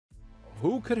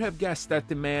Who could have guessed that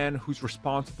the man who's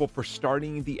responsible for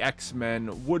starting the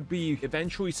X-Men would be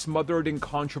eventually smothered in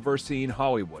controversy in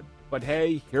Hollywood? But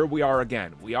hey, here we are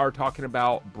again. We are talking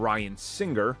about Bryan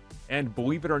Singer, and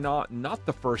believe it or not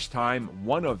the first time,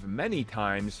 one of many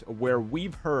times where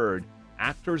we've heard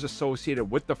actors associated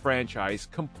with the franchise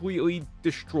completely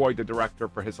destroy the director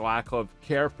for his lack of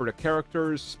care for the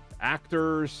characters,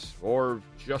 actors, or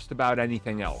just about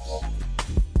anything else.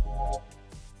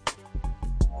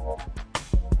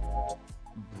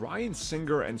 Bryan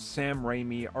Singer and Sam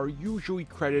Raimi are usually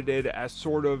credited as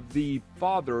sort of the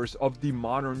fathers of the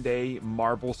modern-day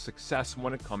Marvel success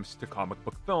when it comes to comic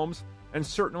book films, and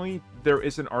certainly there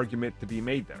is an argument to be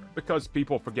made there, because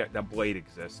people forget that Blade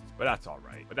exists, but that's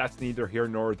alright. But that's neither here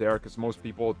nor there, because most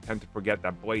people tend to forget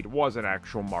that Blade was an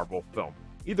actual Marvel film.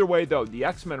 Either way though, the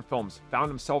X-Men films found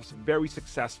themselves very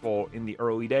successful in the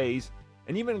early days,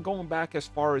 and even going back as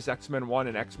far as X-Men 1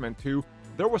 and X-Men 2,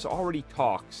 there was already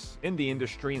talks in the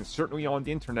industry and certainly on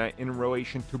the internet in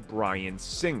relation to Bryan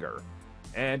Singer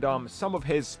and some of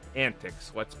his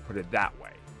antics, let's put it that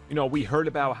way. You know, we heard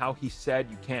about how he said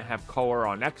you can't have color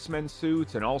on X-Men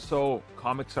suits, and also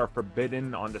comics are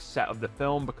forbidden on the set of the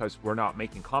film because we're not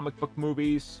making comic book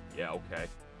movies. Yeah, okay.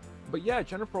 But yeah,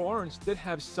 Jennifer Lawrence did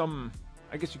have some,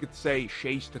 I guess you could say,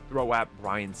 shades to throw at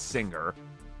Bryan Singer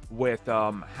with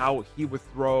how he would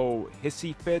throw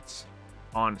hissy fits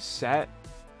on set,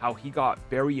 how he got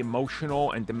very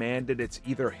emotional and demanded it's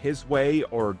either his way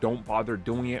or don't bother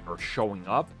doing it or showing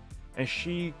up. And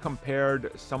she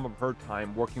compared some of her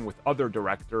time working with other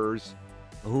directors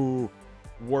who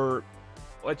were,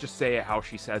 let's just say it how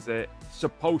she says it,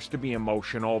 supposed to be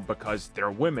emotional because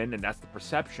they're women and that's the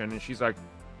perception. And she's like,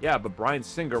 yeah, but Bryan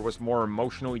Singer was more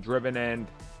emotionally driven and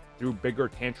threw bigger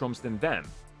tantrums than them.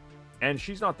 And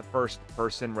she's not the first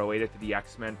person related to the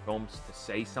X-Men films to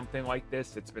say something like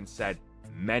this. It's been said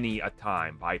many a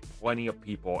time by plenty of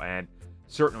people, and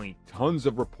certainly tons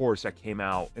of reports that came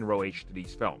out in relation to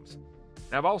these films.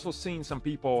 And I've also seen some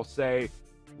people say,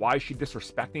 why is she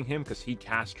disrespecting him because he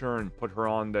cast her and put her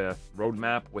on the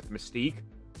roadmap with Mystique?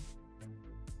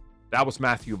 That was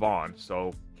Matthew Vaughn,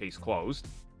 so case closed.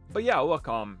 But yeah, look,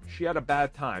 she had a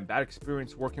bad time, bad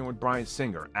experience working with Bryan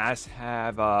Singer, as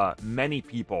have many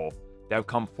people that have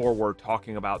come forward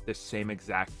talking about this same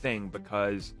exact thing,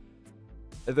 because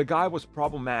the guy was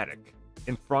problematic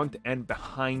in front and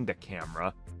behind the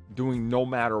camera, doing no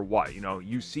matter what. You know,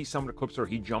 you see some of the clips where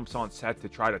he jumps on set to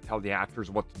try to tell the actors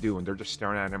what to do, and they're just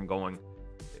staring at him going,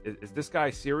 is this guy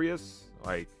serious?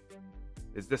 Like,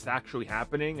 is this actually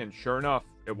happening? And sure enough,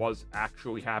 it was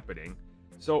actually happening.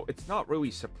 So it's not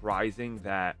really surprising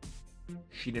that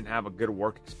she didn't have a good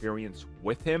work experience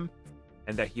with him,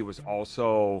 and that he was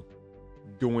also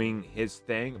doing his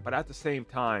thing. But at the same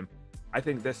time, I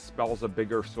think this spells a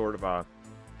bigger sort of a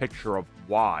picture of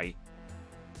why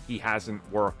he hasn't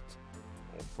worked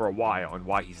for a while and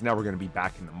why he's never going to be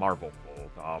back in the Marvel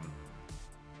fold.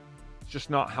 It's just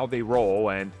not how they roll,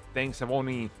 and things have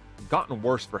only gotten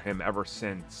worse for him ever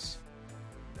since,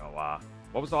 you know,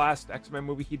 what was the last X-Men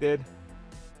movie he did?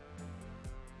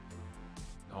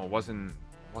 No, it wasn't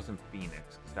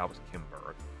Phoenix, because that was Kim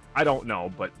Berg. I don't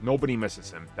know, but nobody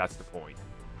misses him. That's the point.